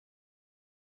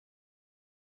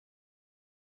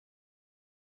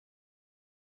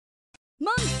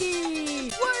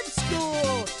Monkey! Word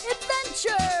School!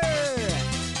 Adventure!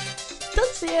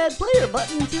 Touch the Add Player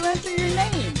button to enter your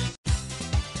name.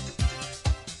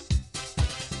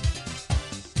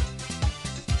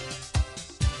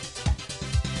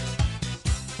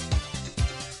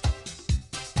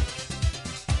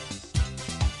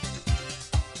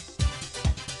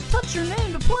 Touch your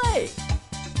name to play.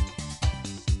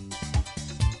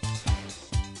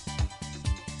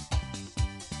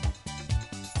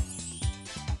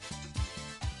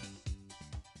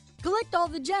 Collect all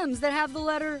the gems that have the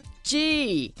letter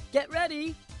G. Get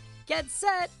ready, get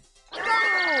set, go!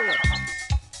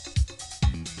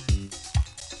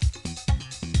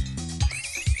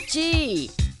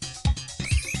 G.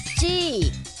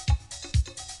 G.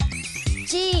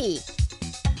 G.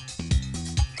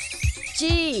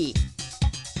 G.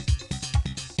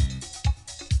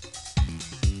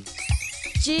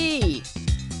 G.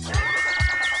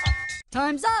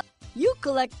 Time's up! You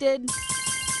collected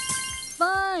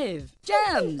 5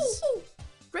 gems!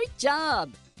 Great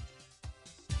job!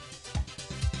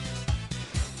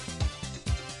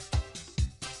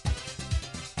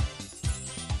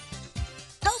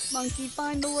 Help Monkey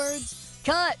find the words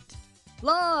cut,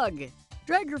 log.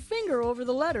 Drag your finger over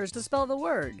the letters to spell the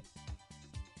word.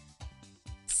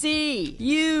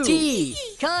 C-U-T,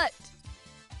 cut.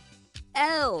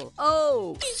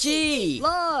 L-O-G,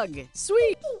 log.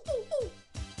 Sweet!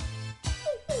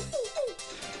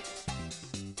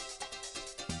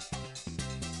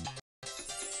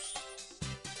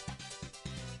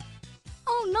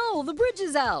 Oh no, the bridge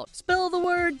is out! Spell the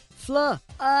word fly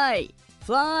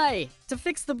to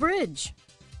fix the bridge.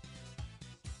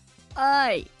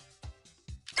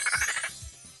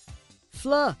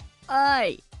 Fly.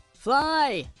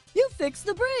 You fixed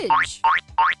the bridge.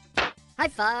 High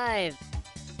five.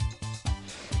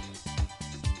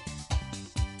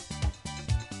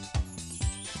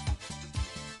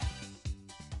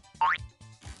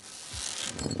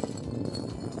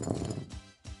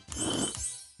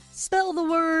 Spell the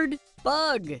word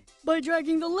bug by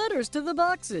dragging the letters to the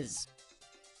boxes.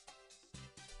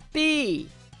 B.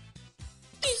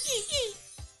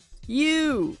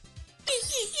 U.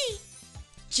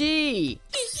 G.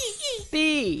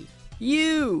 B.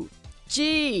 U.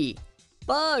 G.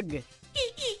 Bug.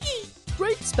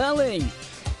 Great spelling.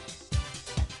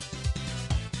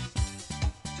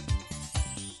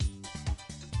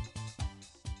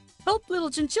 Help little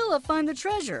chinchilla find the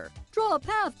treasure. Draw a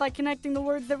path by connecting the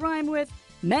words that rhyme with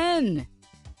men.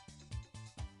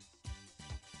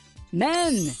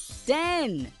 Men.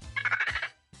 Den.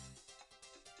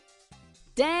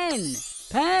 Den.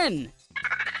 Pen.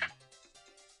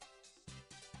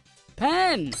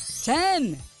 Pen.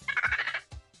 10.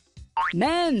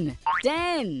 Men.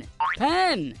 Den.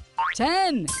 Pen.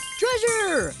 10.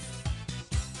 Treasure!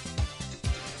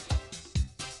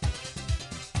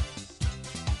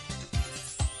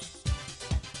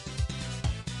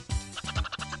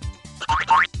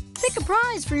 Pick a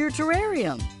prize for your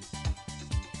terrarium.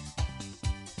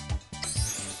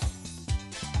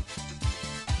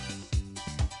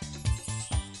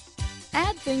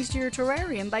 Add things to your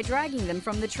terrarium by dragging them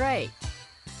from the tray.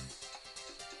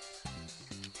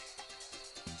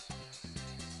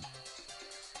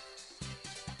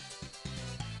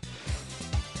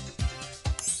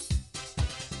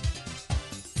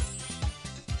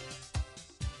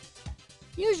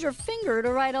 Use your finger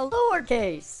to write a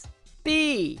lowercase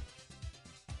b.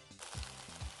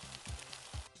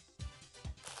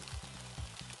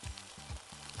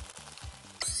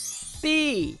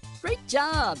 B. Great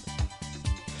job!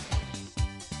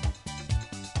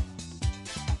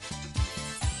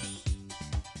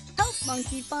 Help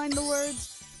Monkey find the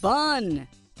words bun,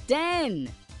 den.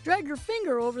 Drag your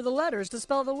finger over the letters to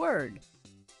spell the word.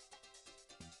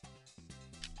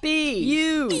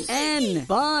 B-U-N,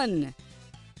 bun.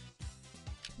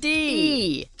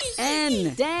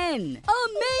 D-N, den.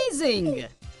 Amazing!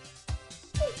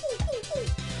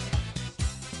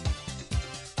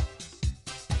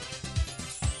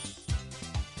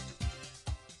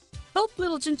 Help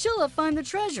little chinchilla find the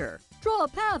treasure. Draw a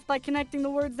path by connecting the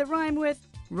words that rhyme with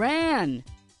ran.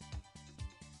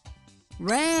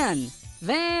 Ran.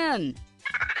 Van.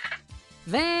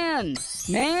 Van.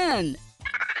 Man.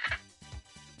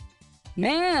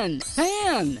 Man.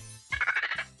 Pan.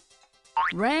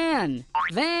 Ran.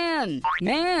 Van.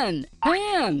 Man.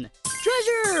 Pan.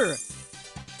 Treasure!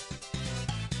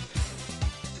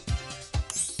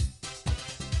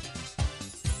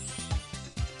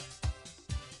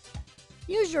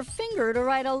 Use your finger to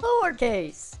write a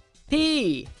lowercase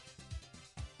p.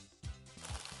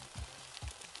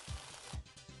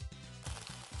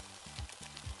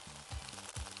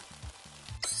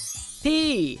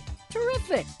 P.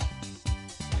 Terrific!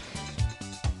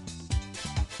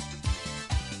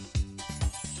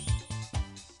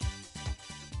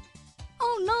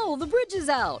 Oh no, the bridge is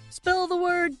out! Spell the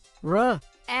word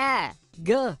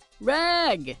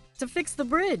rag to fix the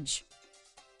bridge.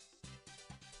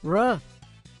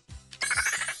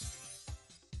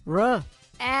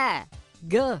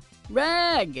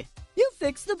 Rag. You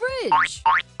fixed the bridge!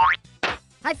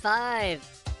 High five!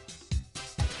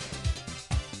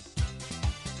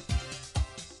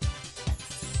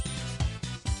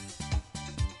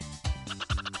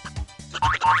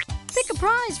 Pick a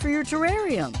prize for your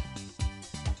terrarium.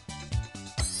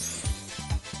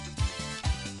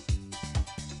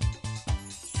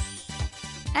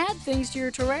 Add things to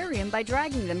your terrarium by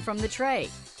dragging them from the tray.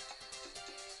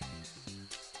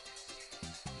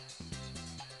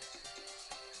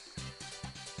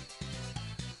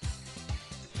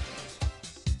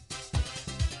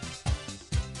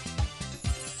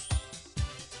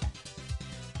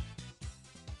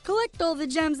 Collect all the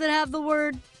gems that have the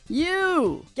word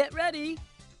U. Get ready,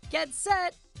 get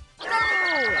set, go!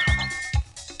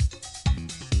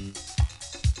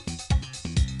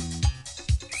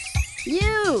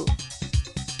 U.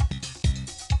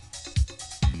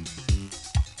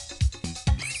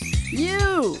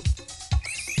 U.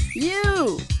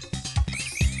 U.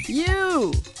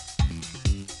 U.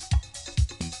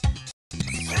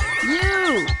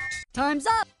 U. Time's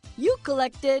up. You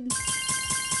collected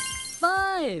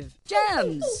 5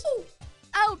 gems.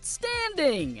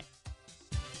 Outstanding!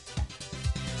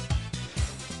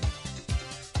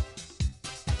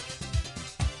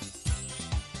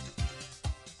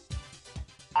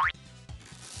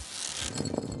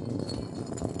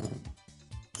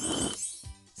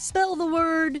 Spell the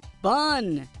word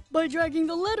bun by dragging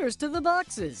the letters to the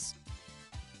boxes.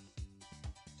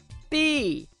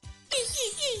 B.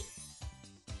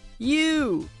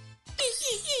 U.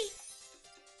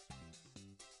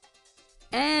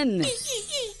 N.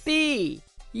 B.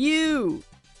 U.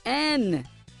 N.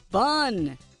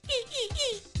 Bun.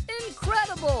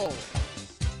 Incredible!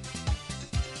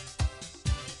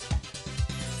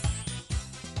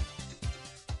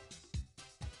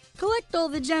 Collect all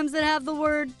the gems that have the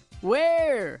word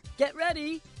where. Get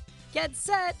ready, get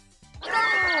set, go!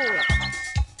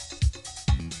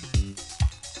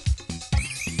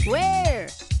 Where?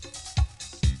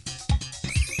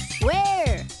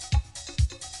 Where?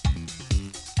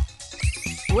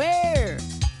 Where?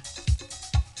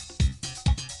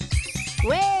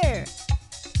 Where?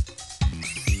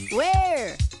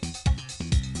 Where?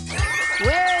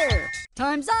 Where?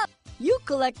 Time's up! You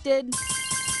collected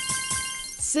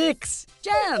 6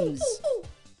 gems!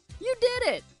 You did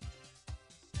it!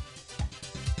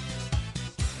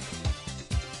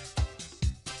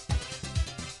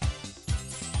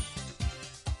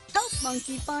 Help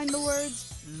Monkey find the words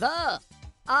the,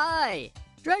 I.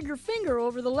 Drag your finger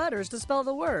over the letters to spell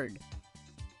the word.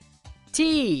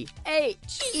 T,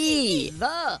 H, E,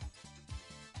 the.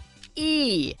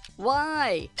 E,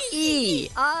 Y, E,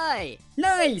 I.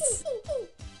 Nice!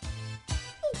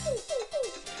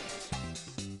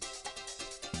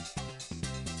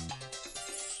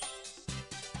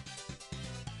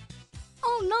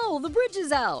 Oh no, the bridge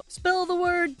is out! Spell the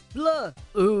word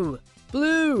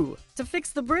blue to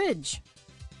fix the bridge.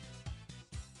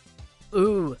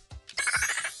 Blue.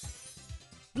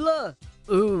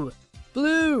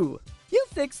 Blue. You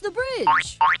fixed the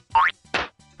bridge.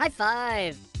 High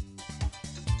five.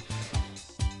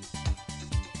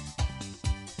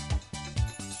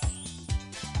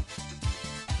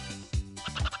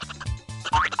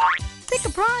 Pick a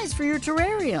prize for your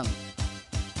terrarium.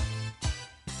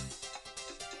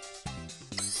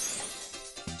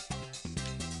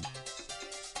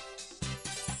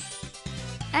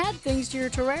 Add things to your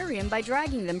terrarium by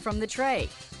dragging them from the tray.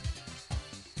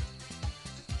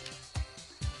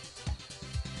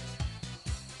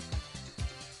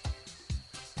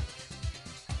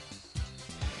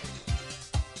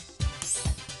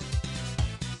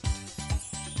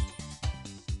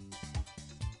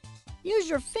 Use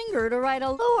your finger to write a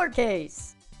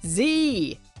lowercase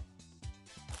z.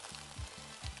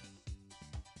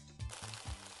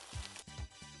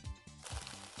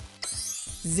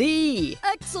 Z.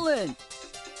 Excellent!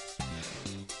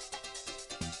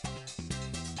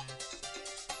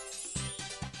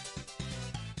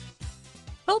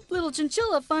 Help little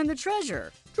chinchilla find the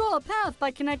treasure. Draw a path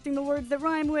by connecting the words that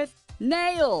rhyme with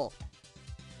nail.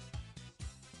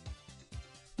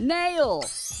 Nail.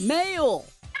 Mail.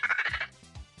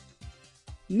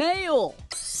 Mail.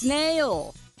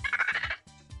 Snail.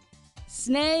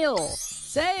 Snail.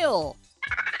 Sail.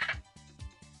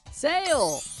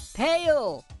 Sail.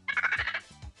 Pail.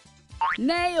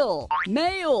 nail,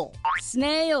 mail,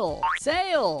 snail,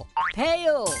 sail,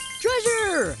 pail,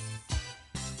 treasure.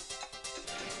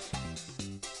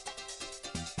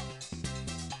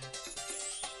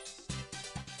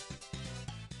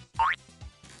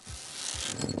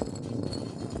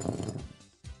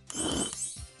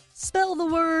 Spell the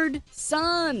word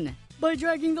sun by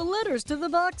dragging the letters to the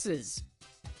boxes.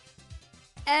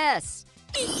 S,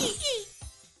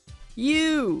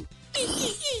 U,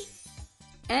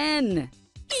 N,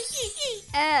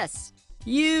 S,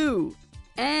 U,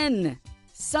 N,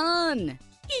 sun.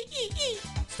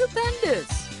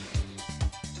 Stupendous!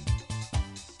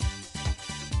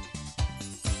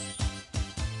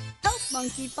 Help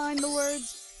Monkey find the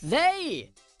words they,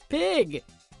 pig,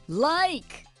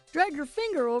 like. Drag your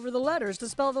finger over the letters to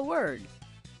spell the word.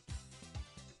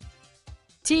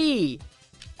 T,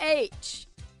 H,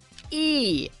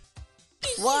 E,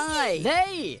 Y,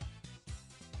 they.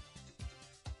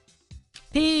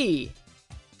 P,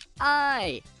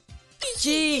 I,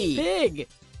 G, pig.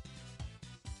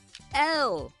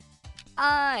 L,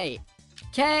 I,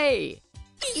 K,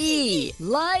 E,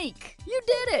 like. You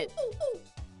did it!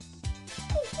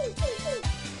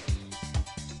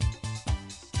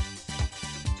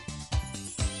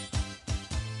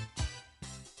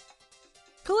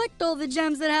 Collect all the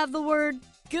gems that have the word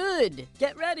good.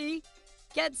 Get ready,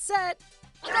 get set,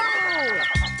 go!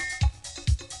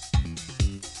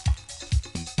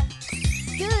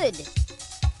 Good.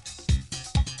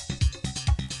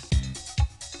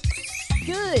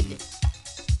 Good.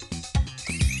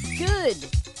 Good.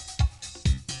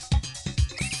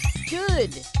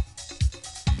 Good.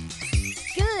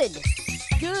 Good.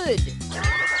 Good.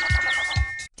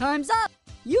 Time's up.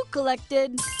 You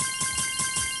collected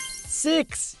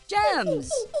 6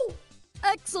 gems.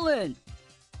 Excellent.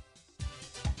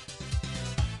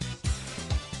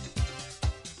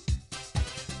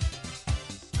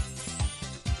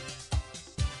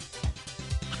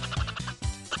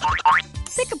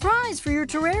 Pick a prize for your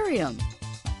terrarium.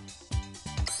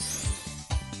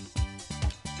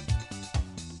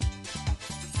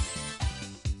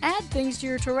 Add things to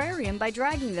your terrarium by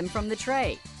dragging them from the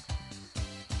tray.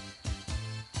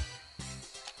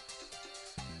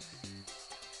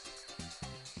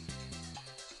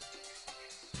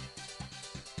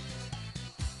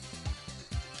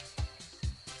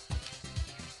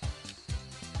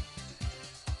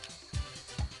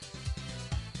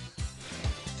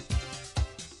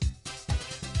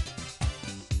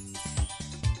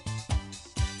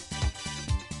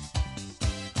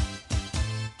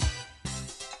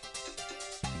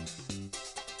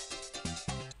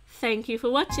 Thank you for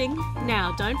watching.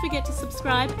 Now don't forget to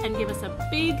subscribe and give us a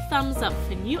big thumbs up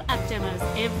for new app demos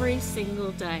every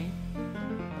single day.